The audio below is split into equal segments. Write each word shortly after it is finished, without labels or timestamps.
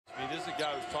a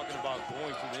guy who's talking about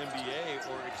going to the NBA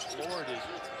or explored it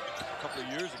a couple of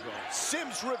years ago.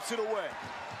 Sims rips it away.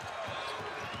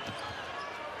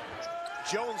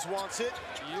 Jones wants it.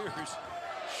 Years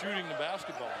shooting the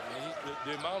basketball. I mean,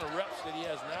 the amount of reps that he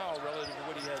has now relative to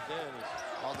what he had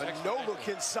then is no look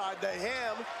inside the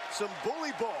ham. Some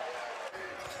bully ball.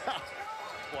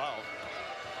 Wow.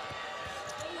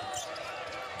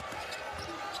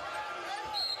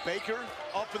 Baker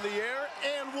up in the air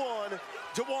and one.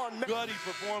 Gutty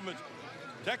performance.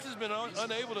 Texas has been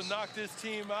unable to knock this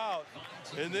team out.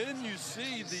 And then you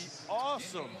see the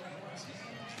awesome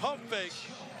pump fake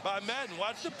by Madden.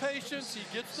 Watch the patience. He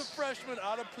gets the freshman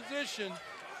out of position.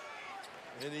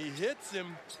 And he hits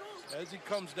him as he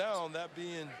comes down, that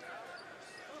being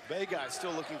Begay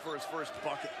still looking for his first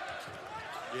bucket.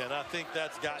 Yeah, and I think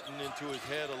that's gotten into his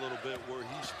head a little bit where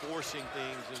he's forcing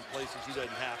things in places he doesn't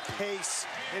have to. Pace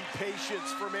and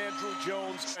patience from Andrew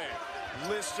Jones.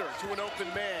 Lister to an open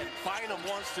man. Bynum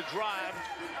wants to drive.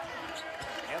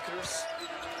 Panthers,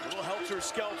 little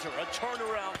helter-skelter. A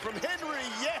turnaround from Henry,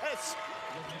 yes!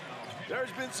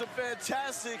 There's been some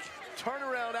fantastic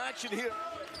turnaround action here.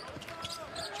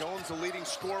 Jones, the leading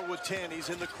scorer with 10. He's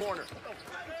in the corner.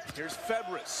 Here's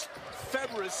Febres.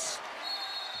 Febres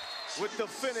with the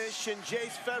finish, and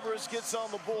Jace Febres gets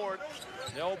on the board.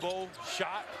 Elbow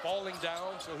shot, falling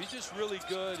down, so he's just really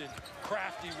good and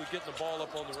crafty with getting the ball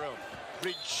up on the rim.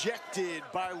 Rejected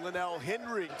by Linnell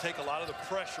Henry. Take a lot of the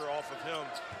pressure off of him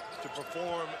to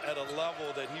perform at a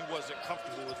level that he wasn't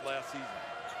comfortable with last season.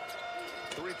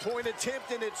 Three-point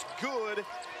attempt, and it's good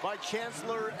by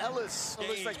Chancellor Ellis. It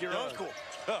looks like your uncle.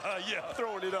 Yeah.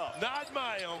 Throwing it up. Not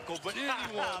my uncle, but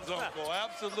anyone's uncle,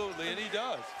 absolutely, and he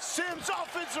does. Sims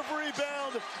offensive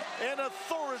rebound and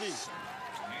authority.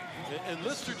 And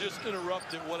Lister just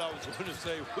interrupted what I was going to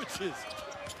say, which is...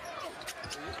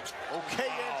 Okay,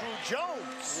 wow. Andrew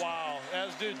Jones. Wow,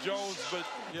 as did Jones, but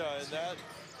yeah, and that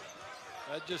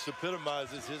just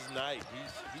epitomizes his night.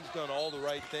 He's done all the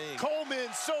right things.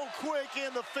 Coleman so quick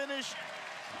in the finish.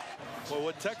 Well,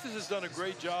 what Texas has done a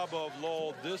great job of,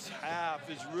 Lowell, this half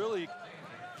is really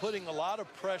putting a lot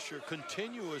of pressure,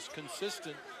 continuous,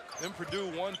 consistent, in Purdue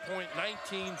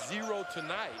 1.19-0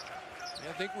 tonight. And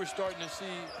I think we're starting to see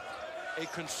a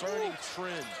concerning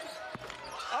trend.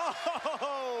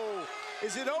 Oh,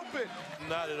 is it open?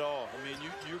 Not at all. I mean,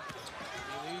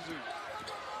 these are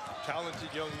talented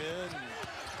young men.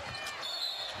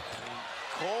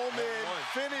 Coleman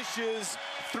finishes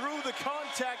through the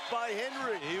contact by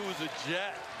Henry. He was a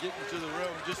jet getting to the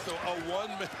rim, just a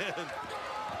one-man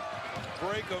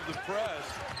break of the press.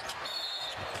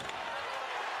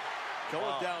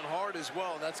 Going down hard as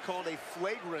well. That's called a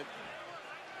flagrant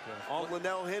on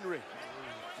Linnell Henry.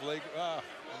 I'm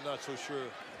not so sure.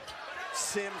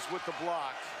 Sims with the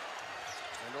block.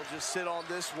 And they'll just sit on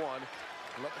this one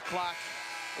and let the clock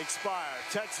expire.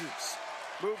 Texas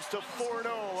moves to 4-0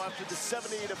 after the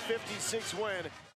 70-56 win.